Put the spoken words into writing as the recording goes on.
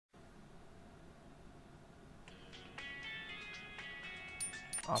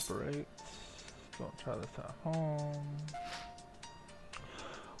Operates. Don't try this at home.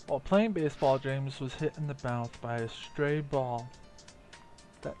 While playing baseball, James was hit in the mouth by a stray ball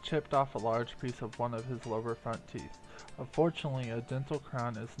that chipped off a large piece of one of his lower front teeth. Unfortunately, a dental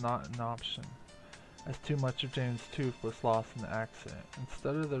crown is not an option, as too much of James' tooth was lost in the accident.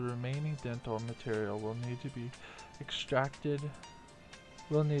 Instead of the remaining dental material will need to be extracted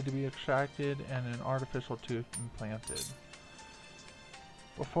and an artificial tooth implanted.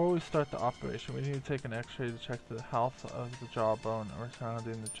 Before we start the operation, we need to take an x-ray to check the health of the jawbone or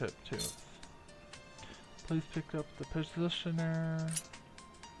surrounding the chipped tooth. Please pick up the positioner.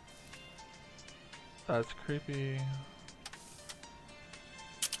 That's creepy.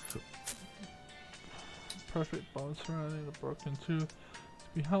 Perfect bone surrounding the broken tooth. To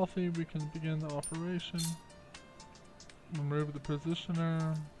be healthy, we can begin the operation. Remove the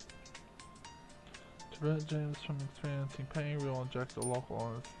positioner. To prevent James from experiencing pain, we will inject a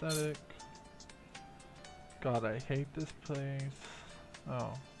local anesthetic. God, I hate this place.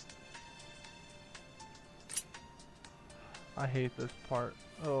 Oh. I hate this part.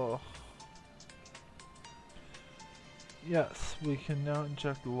 Oh. Yes, we can now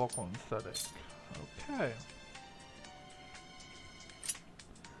inject the local anesthetic. Okay.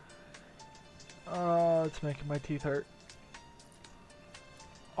 It's making my teeth hurt.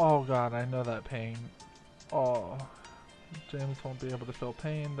 Oh god, I know that pain. Oh. James won't be able to feel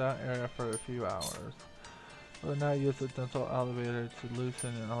pain in that area for a few hours. We'll now use the dental elevator to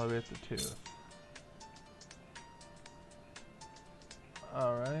loosen and elevate the tooth.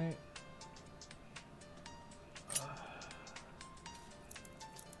 Alright.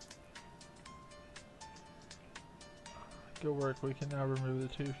 Good work. We can now remove the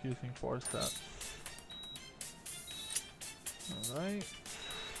tooth using 4 steps. Alright.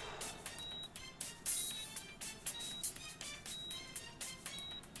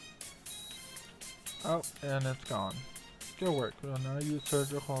 Oh, and it's gone. Good work. We will now use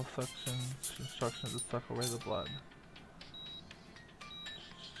surgical suction instructions to suck away the blood.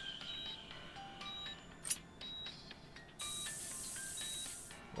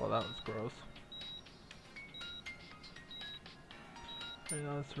 Well, that was gross. Okay,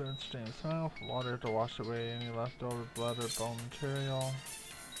 now let's rinse James' mouth with water to wash away any leftover blood or bone material.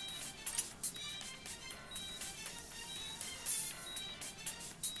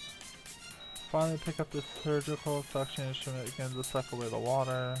 Finally, pick up the surgical suction instrument again to suck away the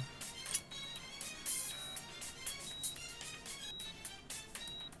water.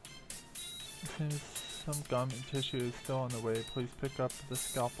 Since some gum and tissue is still in the way, please pick up the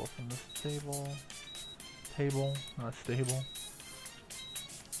scalpel from this table, not stable.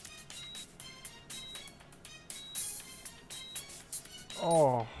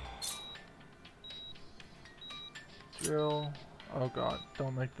 Oh. Drill. Oh god,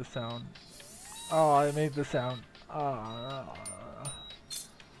 don't make the sound. Oh, I made the sound. I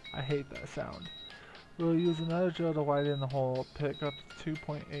hate that sound. We'll use another drill to widen the hole. Pick up the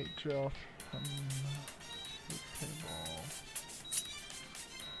 2.8 drill from the table.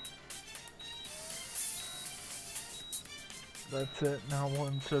 That's it. Now we'll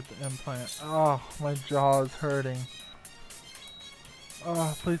insert the implant. Oh, my jaw is hurting.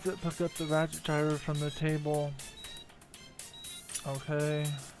 Oh, please pick up the ratchet driver from the table. Okay.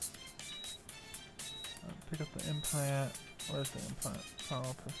 Pick up the implant. Where's the implant?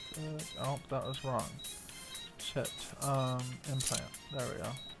 Oh, that was wrong. Shit. Implant. There we go.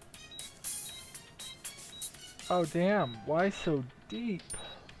 Oh, damn. Why so deep?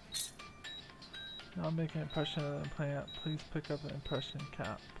 Now I'm making an impression of the implant. Please pick up the impression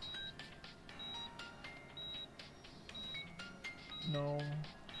cap. No.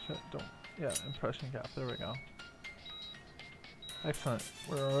 Shit, don't. Yeah, impression cap. There we go. Excellent.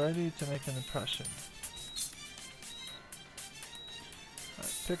 We're ready to make an impression.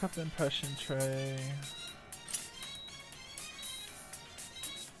 Alright, pick up the impression tray.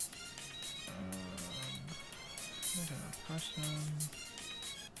 Make an impression.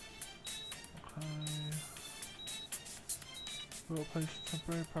 Okay. We'll place a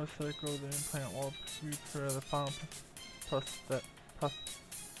temporary prosthetic over the implant while we prepare the final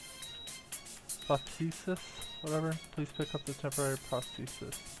prosthesis, whatever. Please pick up the temporary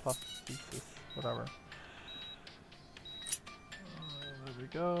prosthesis, whatever. There we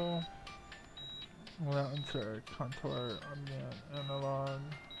go. We'll now insert a contour on the analog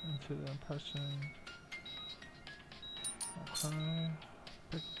into the impression. Okay.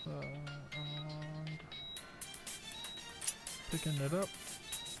 Pick the analog. Picking it up.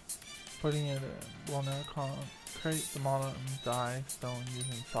 Putting it in. We'll now create the model and dye stone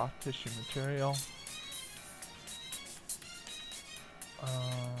using soft tissue material.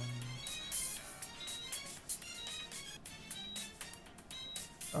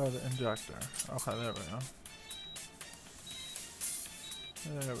 Oh, the injector. Okay, there we go.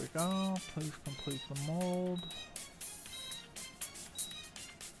 There we go. Please complete the mold.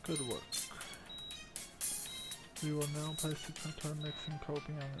 Good work. We will now place the contour mixing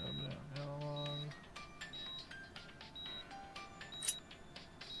coping on the evident analog.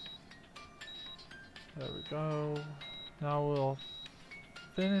 There we go. Now we'll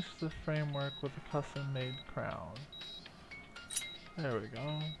finish the framework with a custom made crown. There we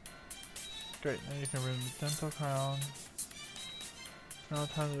go. Great, now you can remove the dental crown. It's now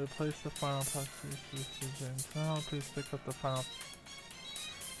time to replace the final prosthesis. Now please pick up the final,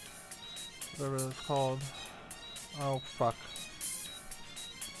 whatever it's called. Oh fuck.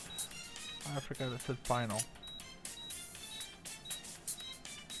 I forgot it said final.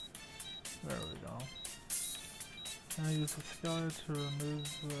 There we go. Now use the scaler to remove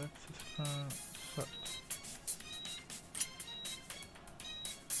the excess current foot.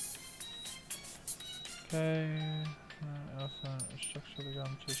 Okay. Also structure the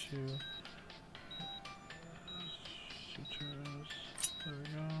gum tissue. Sutures. There we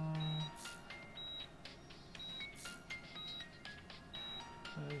go.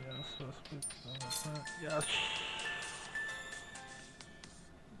 Yes.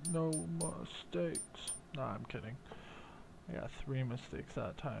 No mistakes. Nah, I'm kidding. I got 3 mistakes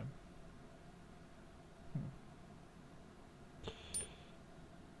that time.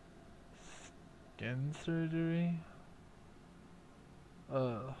 Skin surgery? I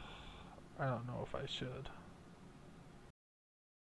don't know if I should.